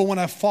fall. But when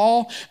I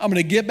fall, I'm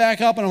going to get back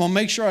up and I'm going to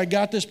make sure I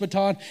got this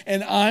baton.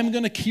 And I'm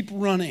going to keep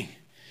running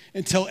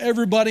until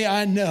everybody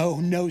I know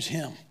knows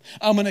him.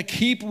 I'm going to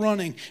keep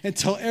running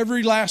until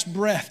every last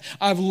breath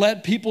I've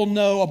let people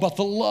know about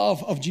the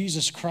love of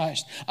Jesus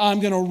Christ.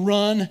 I'm going to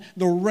run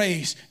the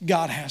race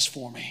God has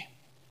for me.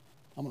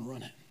 I'm going to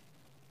run it.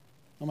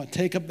 I'm going to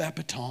take up that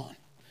baton.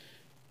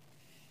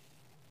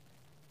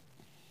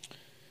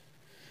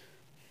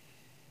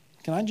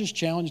 Can I just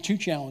challenge, 2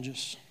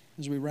 challenges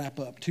as we wrap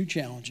up, 2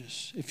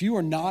 challenges. If you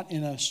are not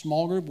in a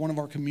small group, one of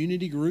our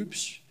community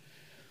groups,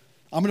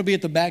 I'm going to be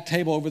at the back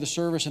table over the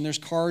service and there's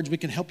cards. We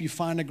can help you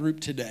find a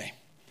group today.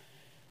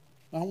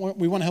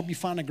 We want to help you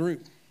find a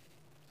group.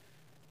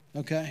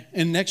 Okay?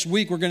 And next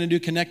week we're going to do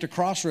Connect to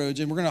Crossroads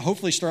and we're going to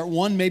hopefully start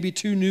 1, maybe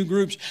 2 new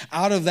groups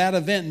out of that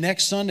event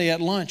next Sunday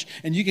at lunch.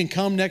 And you can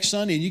come next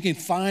Sunday and you can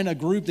find a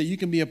group that you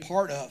can be a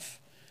part of.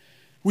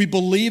 We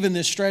believe in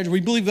this strategy. We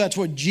believe that's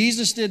what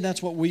Jesus did, and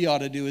that's what we ought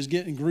to do, is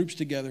get in groups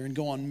together and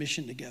go on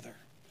mission together.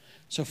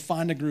 So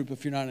find a group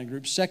if you're not in a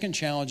group. Second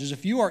challenge is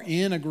if you are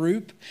in a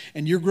group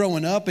and you're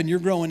growing up and you're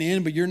growing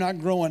in, but you're not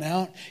growing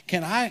out,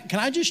 can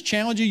I just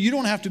challenge you? You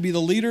don't have to be the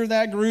leader of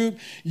that group.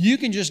 You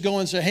can just go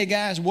and say, hey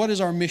guys, what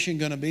is our mission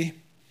going to be?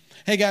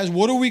 Hey guys,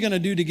 what are we going to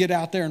do to get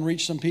out there and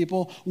reach some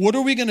people? What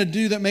are we going to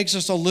do that makes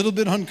us a little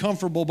bit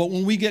uncomfortable, but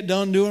when we get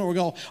done doing it, we're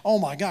going, oh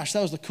my gosh,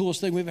 that was the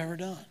coolest thing we've ever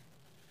done.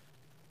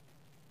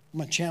 I'm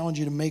going to challenge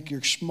you to make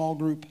your small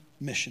group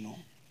missional.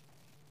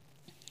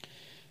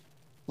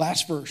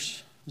 Last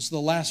verse. This is the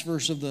last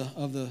verse of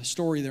the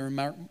story there in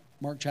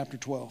Mark chapter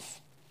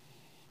 12.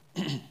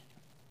 It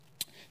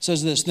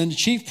says this, then the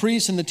chief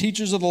priests and the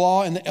teachers of the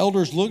law and the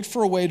elders looked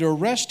for a way to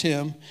arrest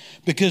him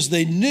because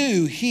they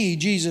knew he,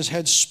 Jesus,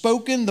 had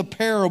spoken the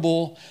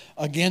parable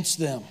against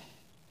them.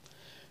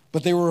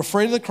 But they were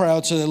afraid of the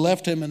crowd, so they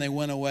left him and they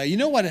went away. You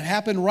know what had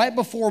happened right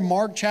before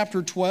Mark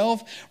chapter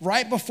 12?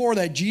 Right before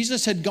that,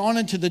 Jesus had gone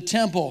into the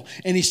temple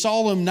and he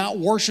saw them not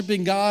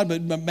worshiping God,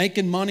 but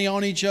making money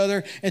on each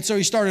other. And so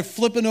he started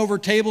flipping over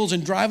tables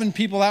and driving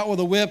people out with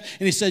a whip.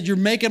 And he said, you're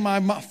making my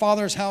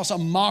Father's house a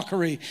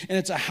mockery, and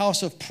it's a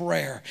house of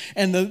prayer.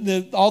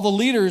 And all the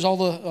leaders, all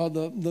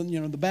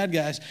the bad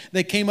guys,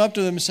 they came up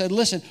to them and said,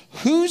 listen,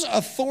 whose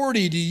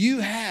authority do you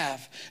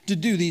have to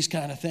do these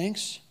kind of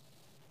things?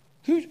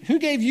 Who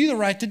gave you the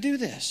right to do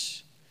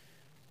this?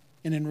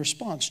 And in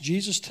response,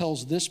 Jesus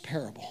tells this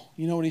parable.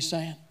 You know what he's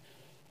saying?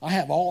 I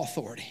have all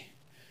authority.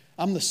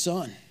 I'm the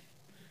son.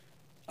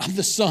 I'm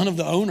the son of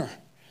the owner.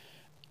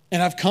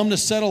 And I've come to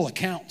settle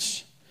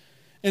accounts.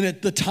 And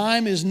the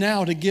time is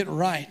now to get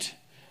right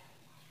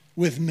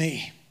with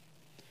me.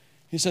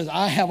 He says,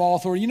 I have all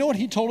authority. You know what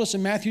he told us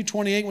in Matthew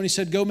 28 when he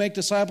said, go make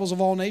disciples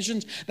of all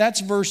nations? That's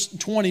verse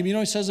 20. You know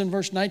what he says in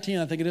verse 19,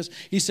 I think it is?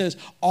 He says,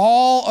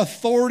 all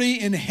authority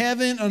in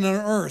heaven and on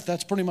earth.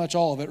 That's pretty much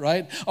all of it,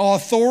 right? All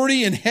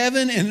authority in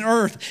heaven and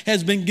earth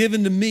has been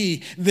given to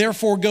me.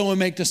 Therefore, go and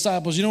make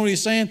disciples. You know what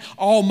he's saying?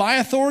 All my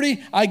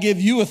authority, I give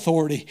you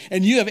authority.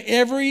 And you have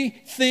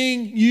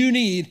everything you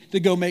need to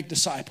go make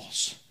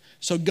disciples.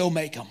 So go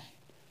make them.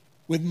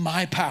 With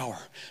my power,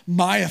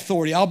 my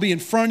authority. I'll be in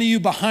front of you,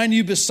 behind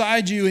you,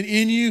 beside you, and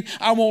in you.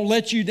 I won't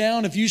let you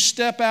down. If you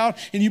step out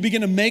and you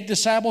begin to make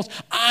disciples,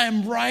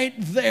 I'm right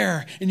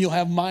there, and you'll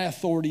have my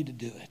authority to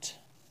do it.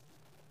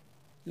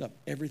 You'll have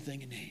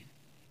everything you need.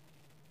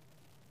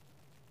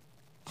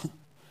 It's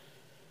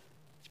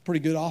a pretty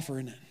good offer,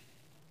 isn't it?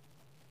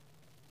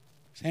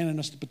 He's handing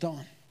us the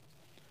baton.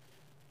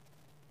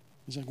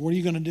 He's like, what are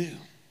you going to do?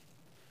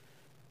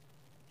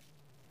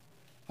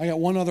 I got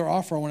one other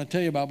offer I want to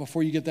tell you about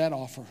before you get that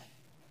offer.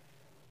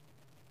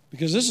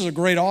 Because this is a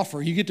great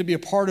offer. You get to be a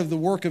part of the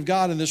work of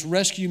God in this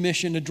rescue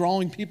mission to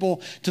drawing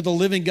people to the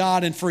living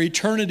God. And for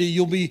eternity,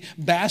 you'll be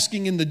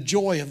basking in the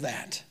joy of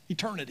that.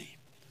 Eternity.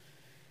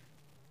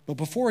 But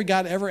before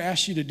God ever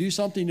asks you to do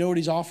something, you know what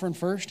he's offering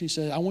first? He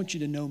said, I want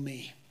you to know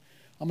me.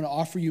 I'm going to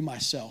offer you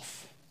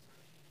myself.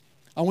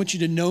 I want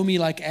you to know me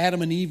like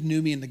Adam and Eve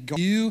knew me in the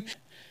garden.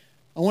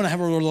 I want to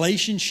have a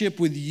relationship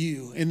with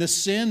you. And the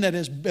sin that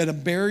has been a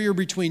barrier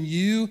between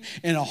you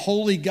and a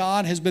holy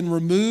God has been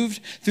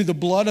removed through the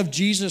blood of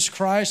Jesus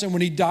Christ. And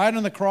when he died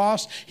on the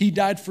cross, he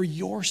died for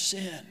your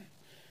sin.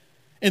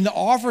 And the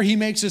offer he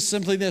makes is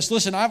simply this.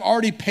 Listen, I've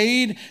already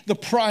paid the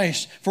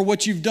price for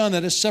what you've done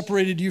that has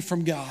separated you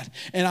from God.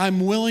 And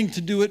I'm willing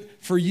to do it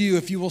for you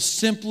if you will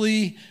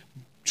simply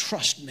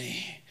trust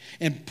me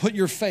and put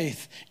your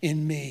faith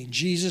in me,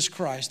 Jesus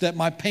Christ, that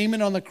my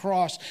payment on the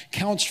cross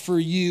counts for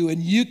you,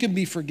 and you can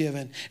be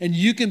forgiven, and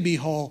you can be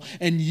whole,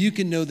 and you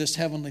can know this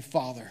heavenly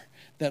Father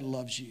that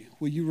loves you.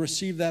 Will you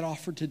receive that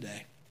offer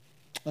today?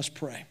 Let's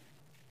pray.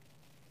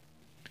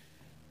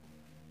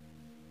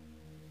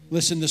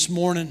 Listen, this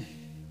morning,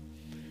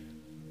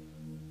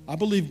 I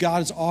believe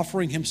God is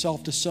offering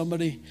himself to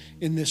somebody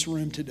in this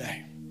room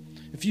today.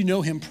 If you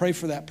know him, pray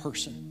for that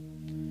person.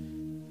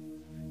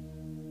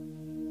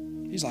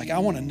 He's like, I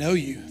want to know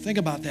you. Think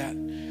about that.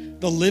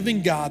 The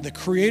living God, the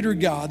creator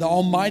God, the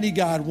almighty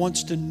God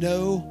wants to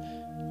know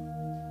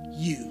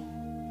you.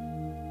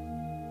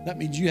 That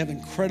means you have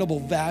incredible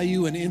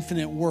value and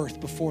infinite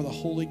worth before the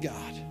holy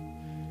God.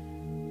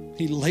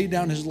 He laid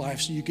down his life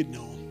so you could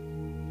know him.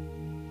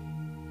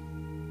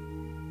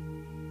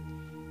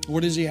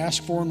 What does he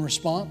ask for in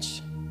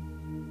response?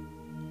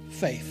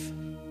 Faith.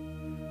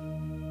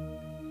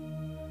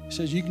 He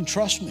says, you can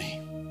trust me.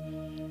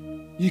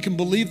 You can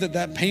believe that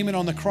that payment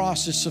on the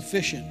cross is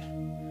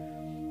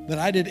sufficient, that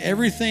I did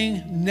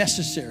everything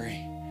necessary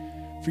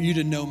for you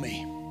to know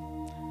me.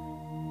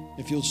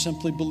 If you'll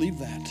simply believe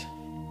that.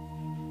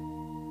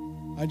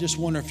 I just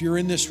wonder if you're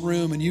in this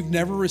room and you've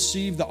never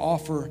received the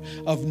offer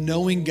of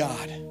knowing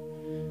God,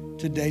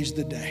 today's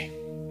the day.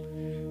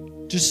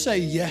 Just say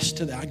yes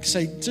to that.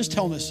 Just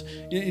tell them this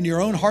in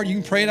your own heart. You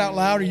can pray it out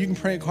loud or you can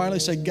pray it quietly.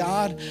 Say,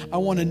 God, I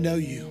want to know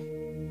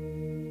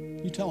you.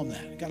 You tell them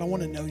that. God, I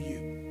want to know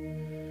you.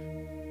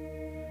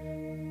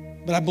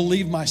 But I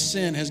believe my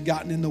sin has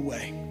gotten in the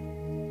way.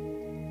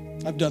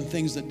 I've done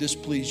things that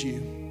displease you.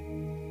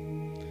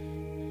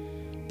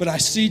 But I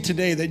see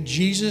today that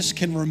Jesus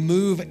can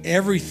remove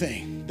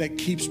everything that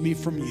keeps me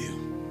from you.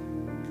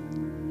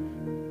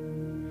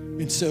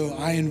 And so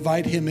I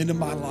invite him into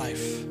my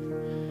life.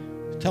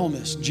 Tell him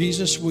this: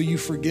 Jesus, will you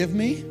forgive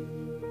me?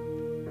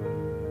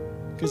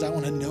 Because I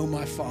want to know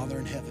my Father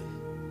in heaven.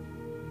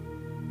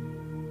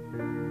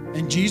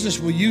 And Jesus,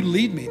 will you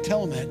lead me?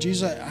 Tell him that.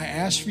 Jesus, I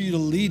ask for you to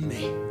lead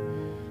me.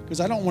 Because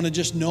I don't want to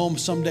just know him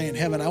someday in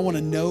heaven. I want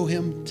to know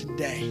him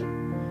today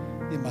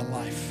in my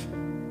life.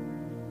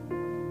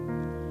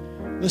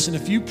 Listen,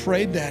 if you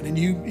prayed that and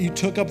you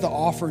took up the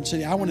offer and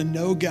said, I want to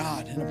know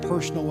God in a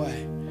personal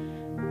way,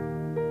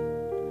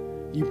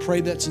 you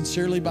prayed that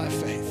sincerely by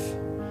faith,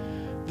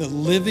 the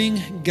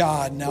living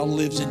God now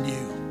lives in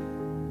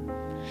you.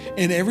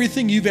 And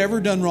everything you've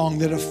ever done wrong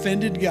that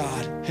offended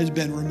God has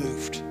been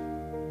removed.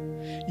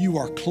 You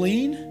are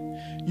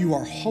clean, you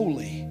are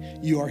holy,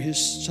 you are his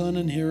son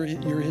and you're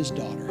his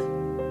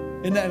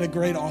daughter. Isn't that a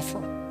great offer?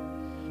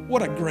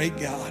 What a great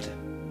God.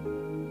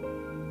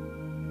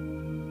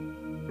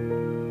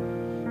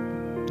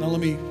 Now let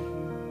me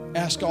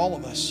ask all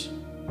of us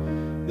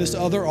this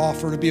other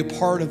offer to be a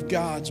part of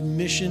God's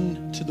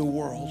mission to the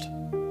world.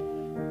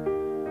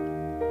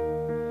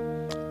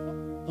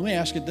 Let me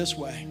ask it this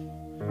way.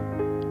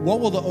 What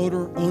will the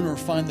owner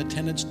find the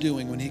tenants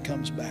doing when he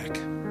comes back?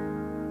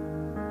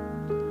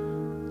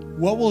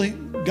 What will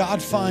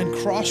God find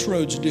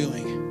Crossroads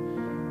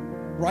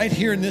doing right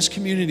here in this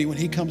community when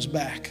he comes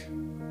back?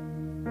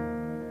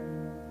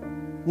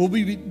 Will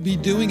we be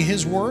doing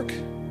his work?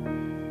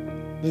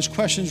 Those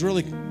questions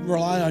really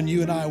rely on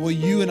you and I. Will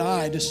you and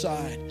I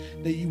decide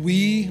that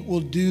we will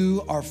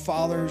do our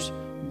Father's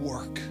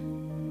work?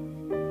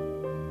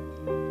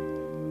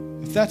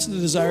 If that's the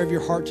desire of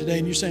your heart today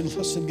and you're saying,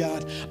 listen,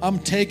 God, I'm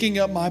taking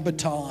up my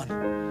baton.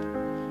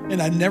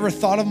 And I never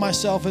thought of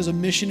myself as a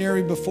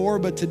missionary before,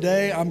 but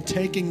today I'm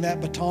taking that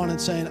baton and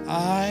saying,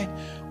 I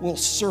will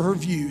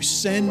serve you.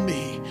 Send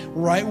me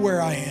right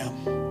where I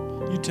am.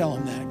 You tell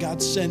him that. God,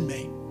 send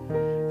me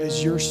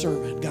as your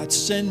servant. God,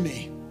 send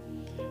me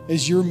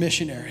as your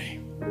missionary.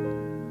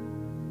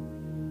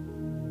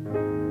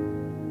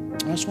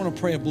 I just want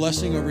to pray a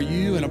blessing over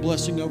you and a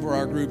blessing over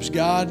our groups.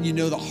 God, you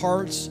know the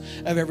hearts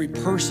of every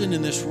person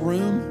in this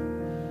room.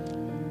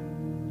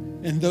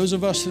 And those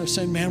of us that are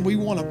saying, man, we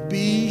want to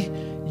be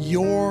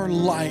your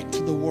light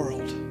to the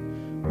world.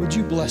 Would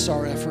you bless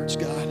our efforts,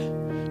 God?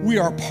 We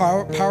are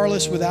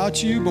powerless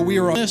without you, but we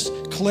are on this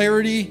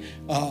clarity,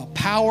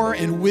 power,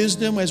 and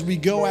wisdom as we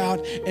go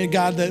out. And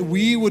God, that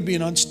we would be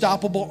an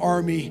unstoppable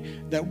army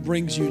that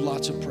brings you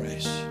lots of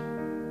praise.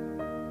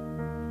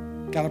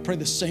 God, I pray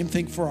the same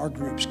thing for our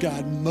groups.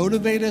 God,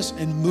 motivate us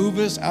and move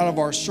us out of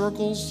our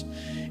circles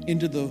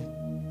into the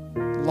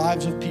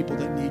lives of people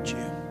that need you.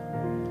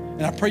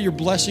 And I pray your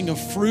blessing of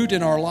fruit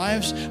in our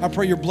lives. I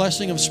pray your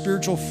blessing of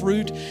spiritual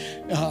fruit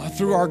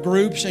through our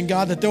groups. And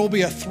God, that there will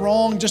be a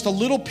throng, just a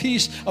little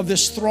piece of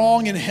this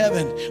throng in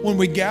heaven. When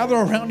we gather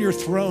around your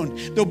throne,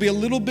 there'll be a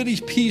little bitty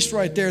piece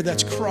right there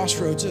that's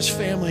Crossroads, this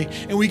family.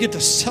 And we get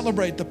to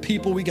celebrate the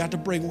people we got to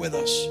bring with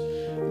us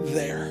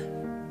there.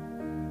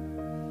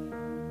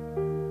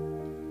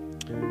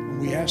 And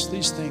we ask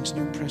these things in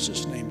your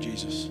precious name,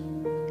 Jesus.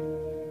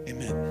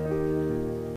 Amen.